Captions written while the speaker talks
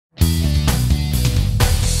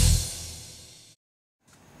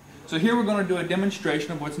So here we're going to do a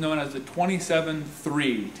demonstration of what's known as the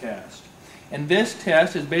 27-3 test. And this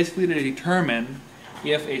test is basically to determine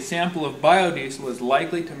if a sample of biodiesel is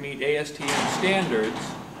likely to meet ASTM standards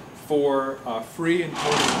for free and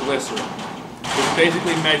coated glycerin, which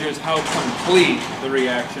basically measures how complete the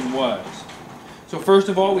reaction was. So first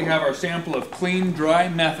of all, we have our sample of clean, dry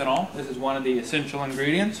methanol. This is one of the essential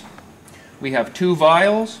ingredients. We have 2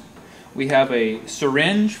 vials. We have a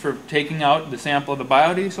syringe for taking out the sample of the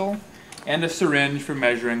biodiesel, and a syringe for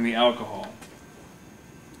measuring the alcohol.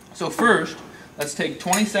 So first, let's take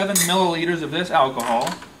 27 milliliters of this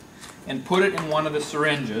alcohol and put it in one of the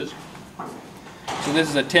syringes. So this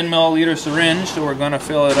is a 10 milliliter syringe, so we're going to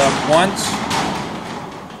fill it up once,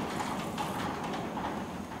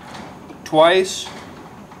 twice,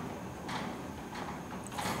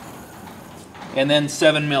 and then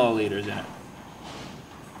 7 milliliters in it.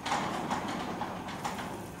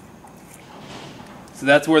 So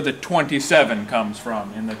that's where the 27 comes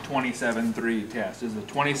from in the 27-3 test, is the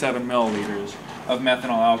 27 milliliters of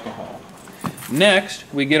methanol alcohol. Next,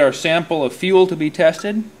 we get our sample of fuel to be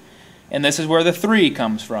tested, and this is where the 3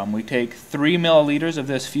 comes from. We take 3 milliliters of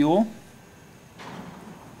this fuel.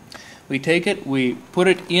 We take it, we put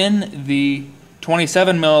it in the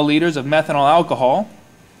 27 milliliters of methanol alcohol.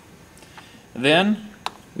 Then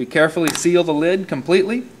we carefully seal the lid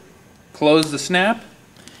completely, close the snap,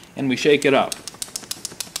 and we shake it up.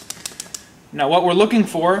 Now what we're looking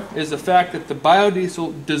for is the fact that the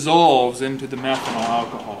biodiesel dissolves into the methanol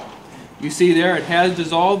alcohol. You see there it has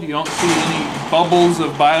dissolved. You don't see any bubbles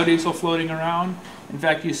of biodiesel floating around. In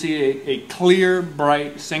fact, you see a clear,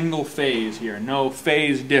 bright, single phase here. No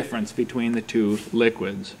phase difference between the two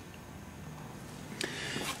liquids.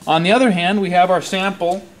 On the other hand, we have our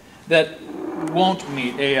sample that won't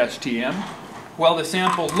meet ASTM. While the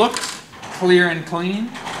sample looks clear and clean,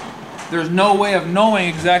 there's no way of knowing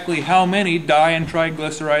exactly how many di and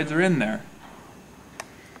triglycerides are in there.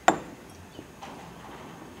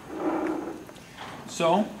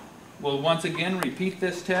 So, we'll once again repeat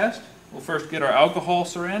this test. We'll first get our alcohol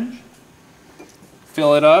syringe,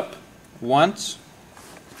 fill it up once,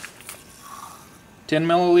 10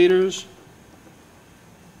 milliliters,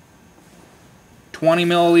 20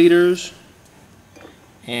 milliliters,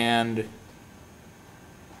 and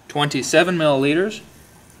 27 milliliters.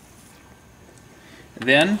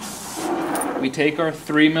 Then we take our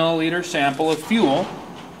 3 milliliter sample of fuel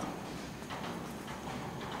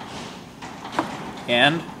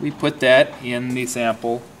and we put that in the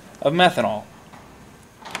sample of methanol.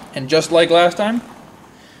 And just like last time,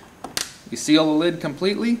 we seal the lid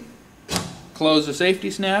completely, close the safety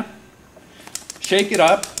snap, shake it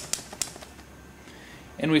up,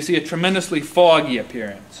 and we see a tremendously foggy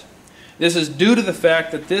appearance. This is due to the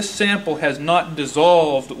fact that this sample has not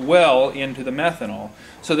dissolved well into the methanol.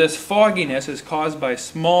 So this fogginess is caused by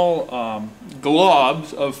small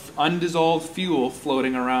globs of undissolved fuel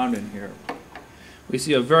floating around in here. We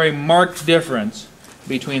see a very marked difference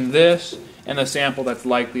between this and the sample that's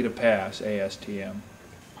likely to pass ASTM.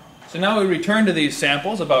 So now we return to these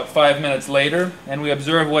samples about 5 minutes later and we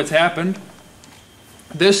observe what's happened.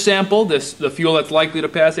 This sample, the fuel that's likely to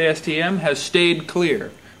pass ASTM, has stayed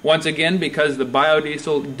clear. Once again, because the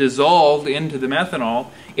biodiesel dissolved into the methanol,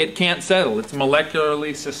 it can't settle. It's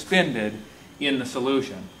molecularly suspended in the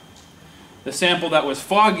solution. The sample that was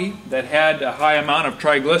foggy, that had a high amount of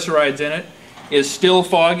triglycerides in it, is still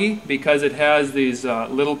foggy because it has these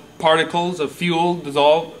little particles of fuel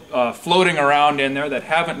floating around in there that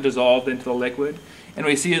haven't dissolved into the liquid. And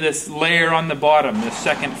we see this layer on the bottom, this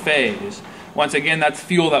second phase. Once again, that's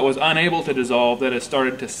fuel that was unable to dissolve that has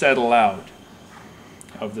started to settle out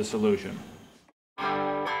of the solution.